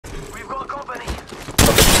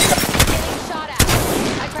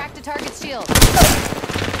shield.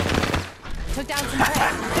 Took down some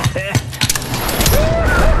prey.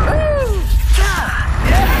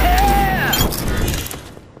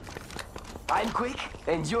 I'm quick,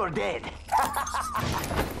 and you're dead.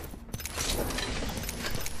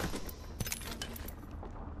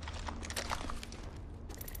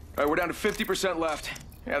 Alright, we're down to 50% left.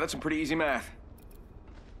 Yeah, that's some pretty easy math.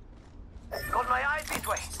 Got my eyes this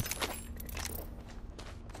way.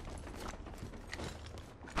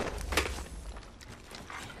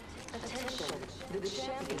 Attention, the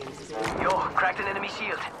champion is Yo, cracked an enemy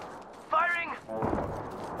shield. Firing!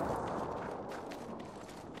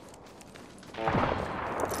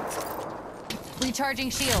 Recharging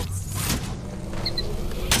shields.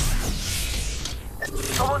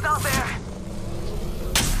 Someone's out there!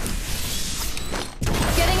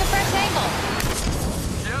 Getting a fresh angle.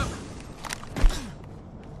 Yep.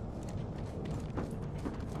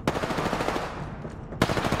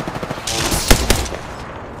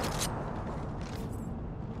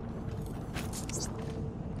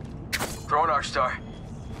 Throwing Arc Star.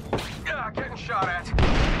 Yeah, getting shot at.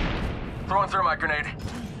 Throwing thermite grenade.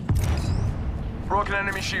 Broken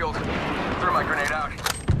enemy shield. Thermite grenade out.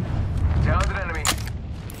 Talented enemy.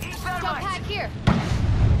 Eat Jump thermite! pack here.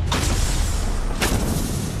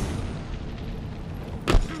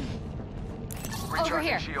 Over Recharging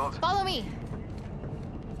here. shield. Follow me.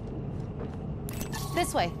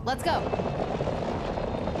 This way. Let's go.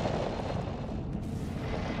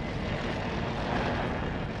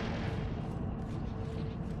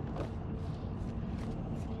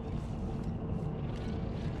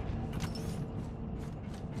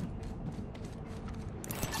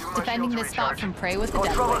 Give my Defending shield to this spot recharge. from prey with the Got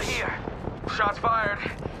death trouble wish. here. Shots fired,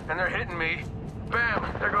 and they're hitting me.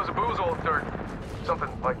 Bam! There goes a boozle, or something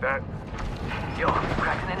like that. Yo,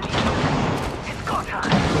 cracked an enemy shield. It's go time.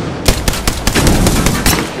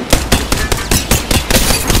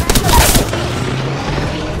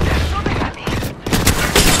 They're shooting at me.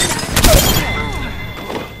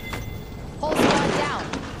 Whole squad down.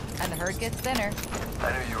 And the herd gets thinner.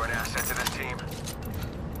 I knew you were an asset to this team.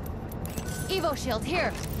 Evo shield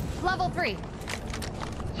here. Level 3.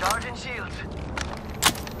 Charging shields.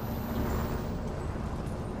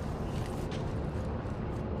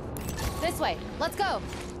 This way. Let's go.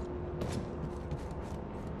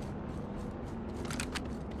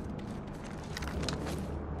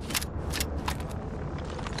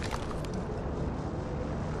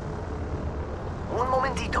 Un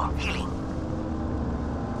momentito, healing.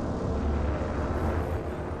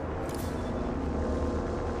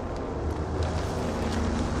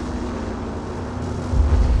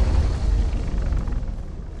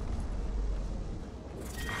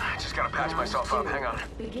 I just gotta patch myself up. Hang on.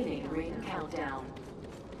 beginning ring countdown.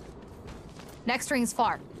 Next ring's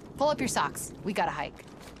far. Pull up your socks. We gotta hike.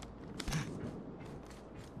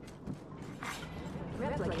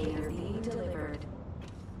 Replicator being delivered.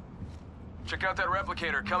 Check out that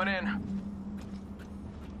replicator coming in.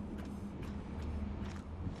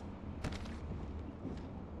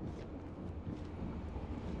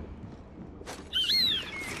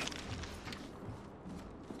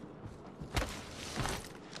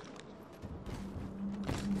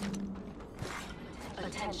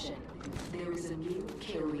 Attention, there is a new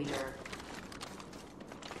kill leader.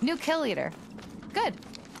 New kill leader. Good.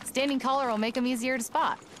 Standing collar will make them easier to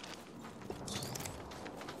spot.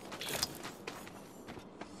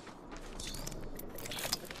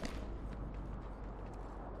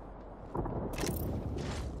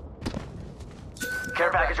 Care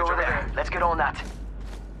package over there. Let's get on that.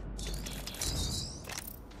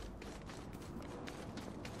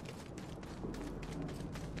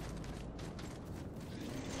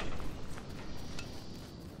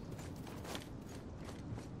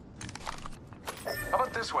 How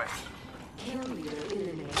about this way? Kill leader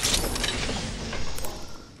eliminated.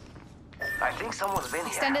 I think someone's been here.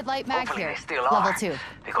 Extended light mag Hopefully here. they still Level are, 2.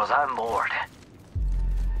 because I'm bored.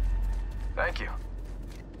 Thank you.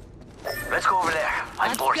 Let's go over there. I'm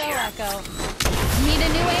Let's bored go, here. Echo. Need a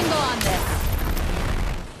new angle on this.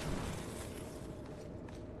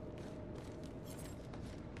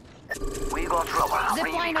 We got trouble. Zip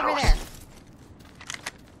really line over close. there.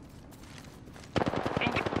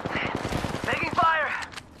 Taking fire!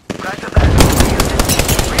 Crack the back.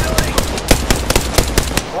 Reloading!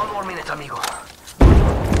 1 more minute, amigo.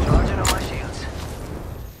 Charging on my shields.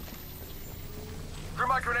 Threw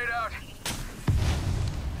my grenade out.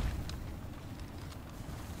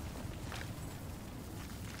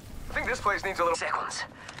 I think this place needs a little... Seconds.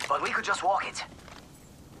 But we could just walk it.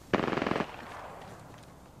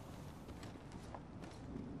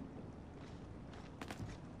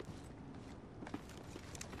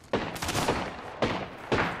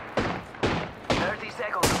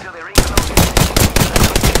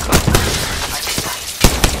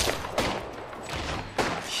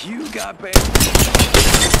 You got bait. Shattered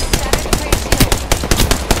the prey shield.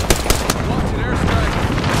 Watch an airstrike.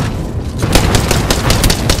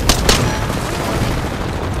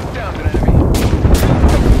 Down an enemy.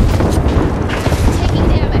 Taking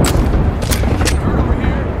damage. Hurt over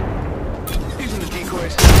here. Using the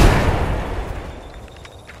decoys.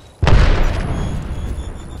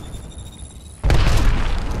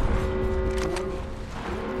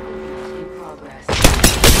 In progress.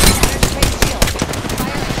 Shattered the prey shield.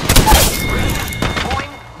 Firing.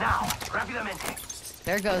 Going now. Rápidamente.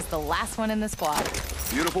 There goes the last one in the squad.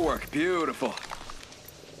 Beautiful work. Beautiful.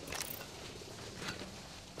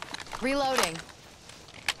 Reloading.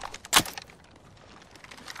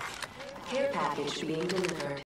 Care package being delivered.